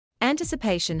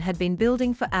Anticipation had been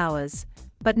building for hours,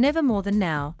 but never more than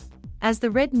now, as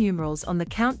the red numerals on the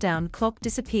countdown clock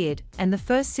disappeared and the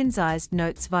first synthesized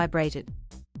notes vibrated.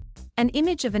 An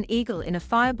image of an eagle in a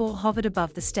fireball hovered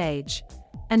above the stage.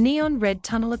 A neon red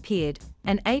tunnel appeared,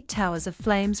 and 8 towers of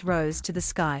flames rose to the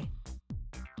sky.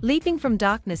 Leaping from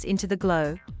darkness into the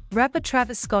glow, rapper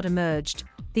Travis Scott emerged,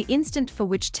 the instant for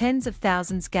which tens of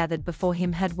thousands gathered before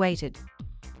him had waited.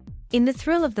 In the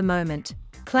thrill of the moment,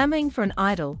 clamoring for an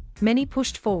idol, many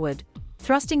pushed forward,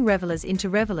 thrusting revelers into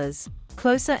revelers,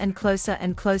 closer and closer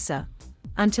and closer,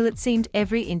 until it seemed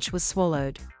every inch was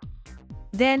swallowed.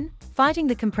 Then, fighting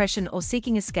the compression or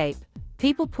seeking escape,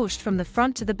 people pushed from the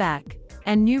front to the back,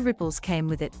 and new ripples came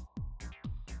with it.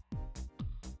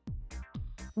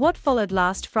 What followed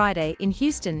last Friday in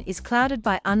Houston is clouded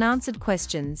by unanswered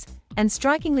questions and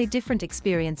strikingly different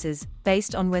experiences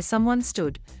based on where someone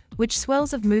stood, which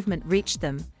swells of movement reached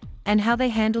them, and how they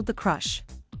handled the crush.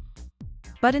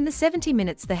 But in the 70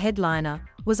 minutes the headliner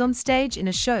was on stage in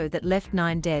a show that left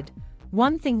 9 dead,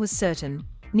 one thing was certain: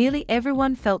 nearly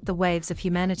everyone felt the waves of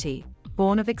humanity,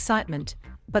 born of excitement,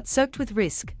 but soaked with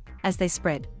risk, as they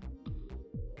spread.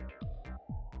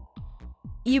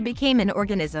 "You became an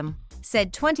organism,"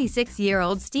 said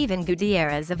 26-year-old Steven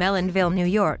Gutierrez of Ellenville, New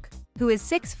York, who is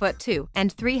 6'2"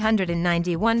 and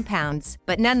 391 pounds,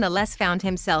 but nonetheless found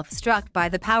himself struck by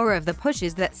the power of the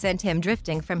pushes that sent him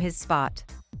drifting from his spot.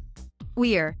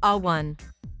 "We're all one.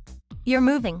 You're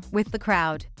moving with the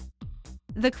crowd.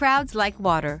 The crowd's like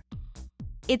water.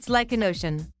 It's like an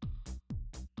ocean."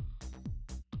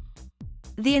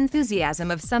 The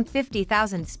enthusiasm of some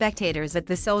 50,000 spectators at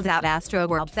the sold-out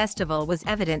Astroworld festival was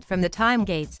evident from the time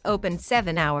gates opened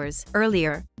 7 hours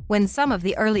earlier, when some of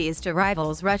the earliest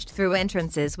arrivals rushed through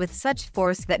entrances with such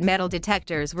force that metal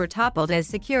detectors were toppled as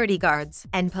security guards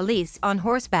and police on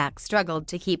horseback struggled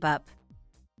to keep up.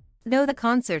 Though the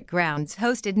concert grounds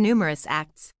hosted numerous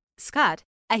acts, Scott,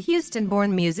 a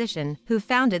Houston-born musician who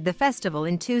founded the festival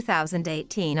in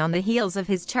 2018 on the heels of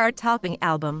his chart-topping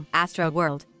album,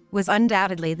 Astroworld, was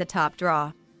undoubtedly the top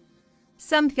draw.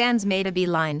 Some fans made a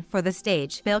beeline for the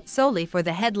stage built solely for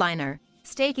the headliner,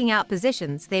 staking out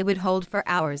positions they would hold for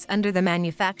hours under the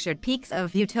manufactured peaks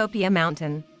of Utopia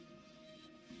Mountain.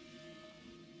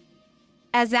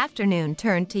 As afternoon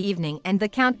turned to evening and the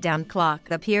countdown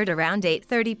clock appeared around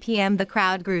 8:30 p.m., the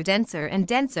crowd grew denser and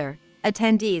denser,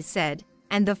 attendees said,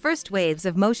 and the first waves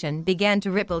of motion began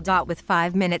to ripple. With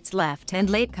 5 minutes left and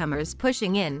latecomers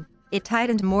pushing in, it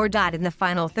tightened more. In the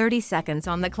final 30 seconds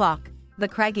on the clock, the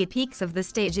craggy peaks of the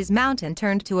stage's mountain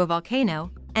turned to a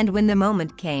volcano, and when the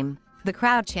moment came, the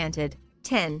crowd chanted,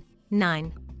 10,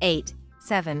 9, 8,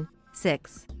 7,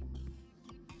 6.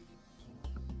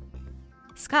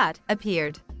 Scott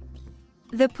appeared.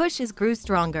 The pushes grew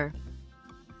stronger.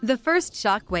 The first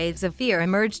shock waves of fear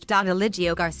emerged.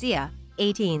 Eligio Garcia,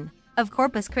 18, of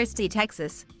Corpus Christi,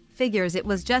 Texas, figures it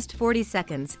was just 40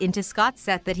 seconds into Scott's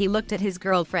set that he looked at his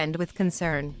girlfriend with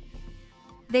concern.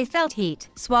 They felt heat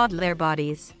swathe their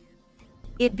bodies.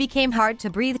 It became hard to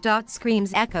breathe.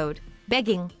 Screams echoed,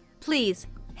 begging, "Please,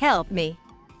 help me."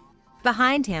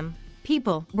 Behind him,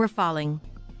 people were falling.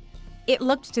 It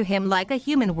looked to him like a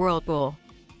human whirlpool.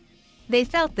 They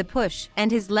felt the push,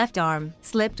 and his left arm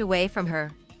slipped away from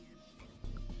her.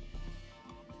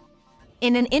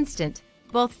 In an instant,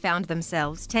 both found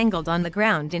themselves tangled on the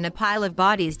ground in a pile of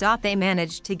bodies. They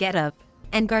managed to get up,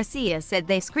 and Garcia said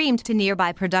they screamed to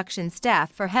nearby production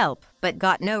staff for help, but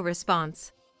got no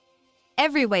response.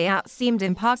 Every way out seemed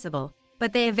impossible,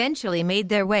 but they eventually made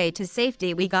their way to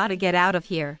safety. "We gotta get out of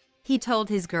here," he told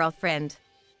his girlfriend.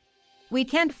 "We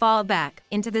can't fall back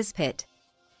into this pit."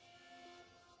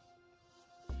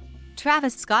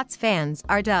 Travis Scott's fans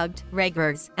are dubbed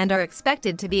reggers and are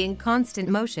expected to be in constant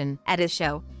motion at his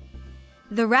show.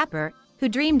 The rapper, who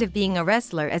dreamed of being a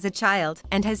wrestler as a child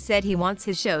and has said he wants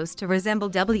his shows to resemble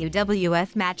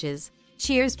WWF matches,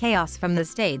 cheers chaos from the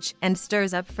stage and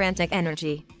stirs up frantic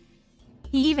energy.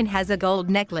 He even has a gold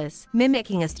necklace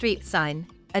mimicking a street sign,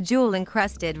 a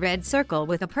jewel-encrusted red circle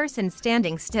with a person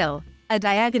standing still, a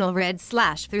diagonal red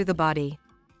slash through the body.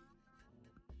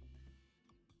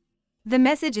 The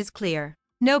message is clear: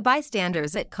 no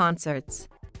bystanders at concerts.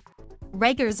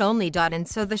 Reggers only. And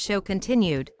so the show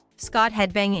continued, Scott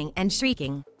headbanging and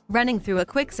shrieking, running through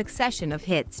a quick succession of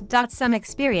hits. Some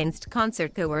experienced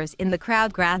concertgoers in the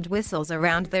crowd grabbed whistles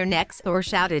around their necks or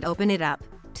shouted "Open it up"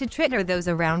 to trigger those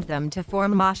around them to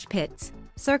form mosh pits,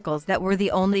 circles that were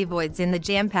the only voids in the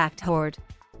jam-packed horde.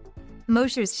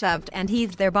 Moshers shoved and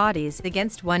heaved their bodies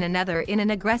against one another in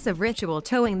an aggressive ritual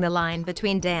towing the line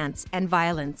between dance and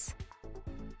violence.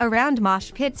 Around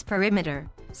mosh pit's perimeter,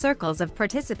 Circles of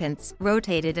participants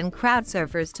rotated and crowd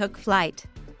surfers took flight.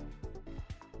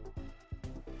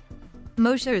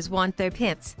 Moshers want their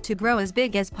pits to grow as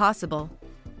big as possible.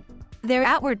 Their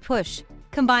outward push,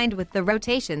 combined with the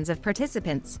rotations of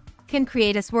participants, can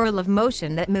create a swirl of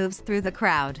motion that moves through the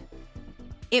crowd.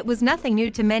 It was nothing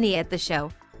new to many at the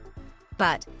show.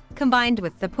 But, combined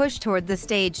with the push toward the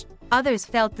stage, others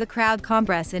felt the crowd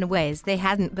compress in ways they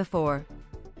hadn't before.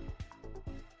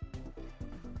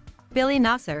 Billy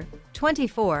Nasser,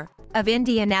 24, of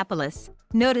Indianapolis,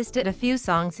 noticed it a few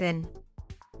songs in.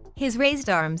 His raised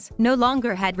arms no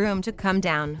longer had room to come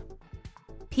down.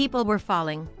 People were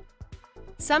falling.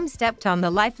 Some stepped on the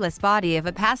lifeless body of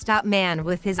a passed-out man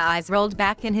with his eyes rolled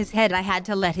back in his head. I had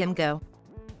to let him go.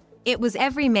 It was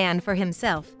every man for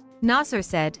himself, Nasser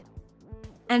said.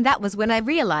 And that was when I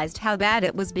realized how bad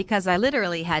it was, because I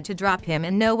literally had to drop him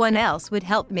and no one else would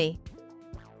help me.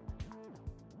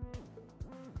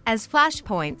 As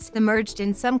flashpoints emerged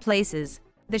in some places,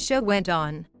 the show went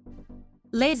on.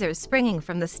 Lasers springing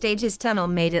from the stage's tunnel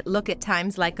made it look at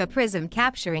times like a prism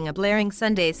capturing a blaring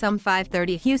Sunday. Some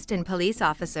 5:30 Houston police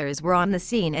officers were on the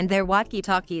scene and their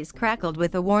walkie-talkies crackled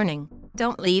with a warning: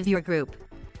 "Don't leave your group."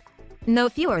 No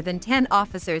fewer than 10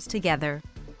 officers together.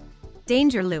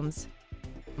 Danger looms.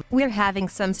 "We're having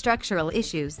some structural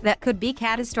issues that could be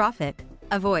catastrophic,"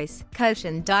 a voice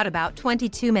cautioned. About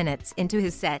 22 minutes into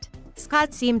his set,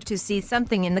 Scott seemed to see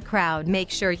something in the crowd. "Make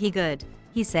sure he good,"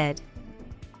 he said.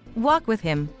 "Walk with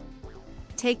him.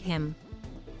 Take him."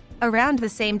 Around the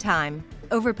same time,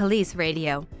 over police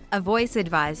radio, a voice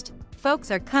advised,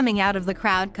 "Folks are coming out of the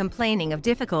crowd complaining of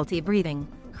difficulty breathing,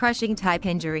 crushing type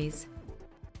injuries.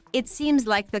 It seems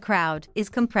like the crowd is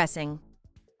compressing."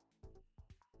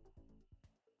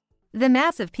 The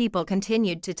mass of people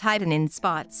continued to tighten in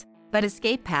spots, but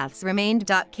escape paths remained.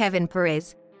 Kevin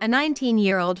Perez, a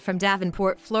 19-year-old from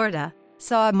Davenport, Florida,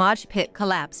 saw a mosh pit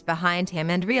collapse behind him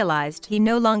and realized he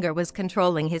no longer was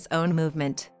controlling his own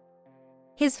movement.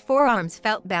 His forearms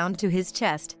felt bound to his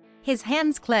chest, his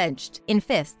hands clenched in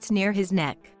fists near his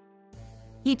neck.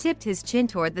 He tipped his chin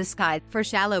toward the sky for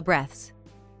shallow breaths.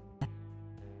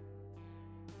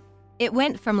 "It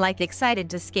went from like excited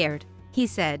to scared," he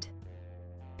said.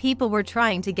 People were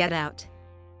trying to get out.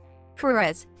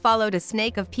 Perez followed a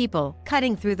snake of people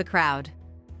cutting through the crowd.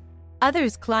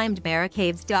 Others climbed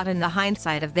barricades. In the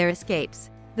hindsight of their escapes,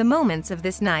 the moments of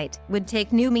this night would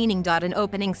take new meaning. An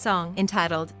opening song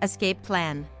entitled "Escape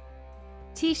Plan."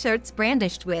 T-shirts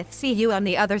brandished with "See you on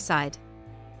the other side."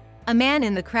 A man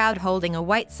in the crowd holding a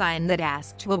white sign that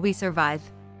asked, "Will we survive?"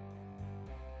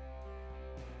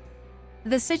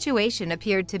 The situation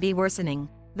appeared to be worsening,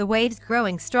 the waves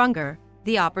growing stronger,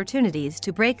 the opportunities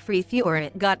to break free fewer.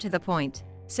 "It got to the point,"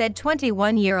 said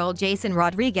 21-year-old Jason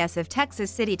Rodriguez of Texas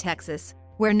City, Texas,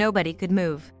 "where nobody could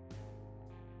move."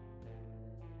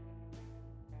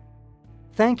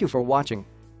 Thank you for watching.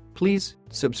 Please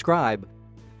subscribe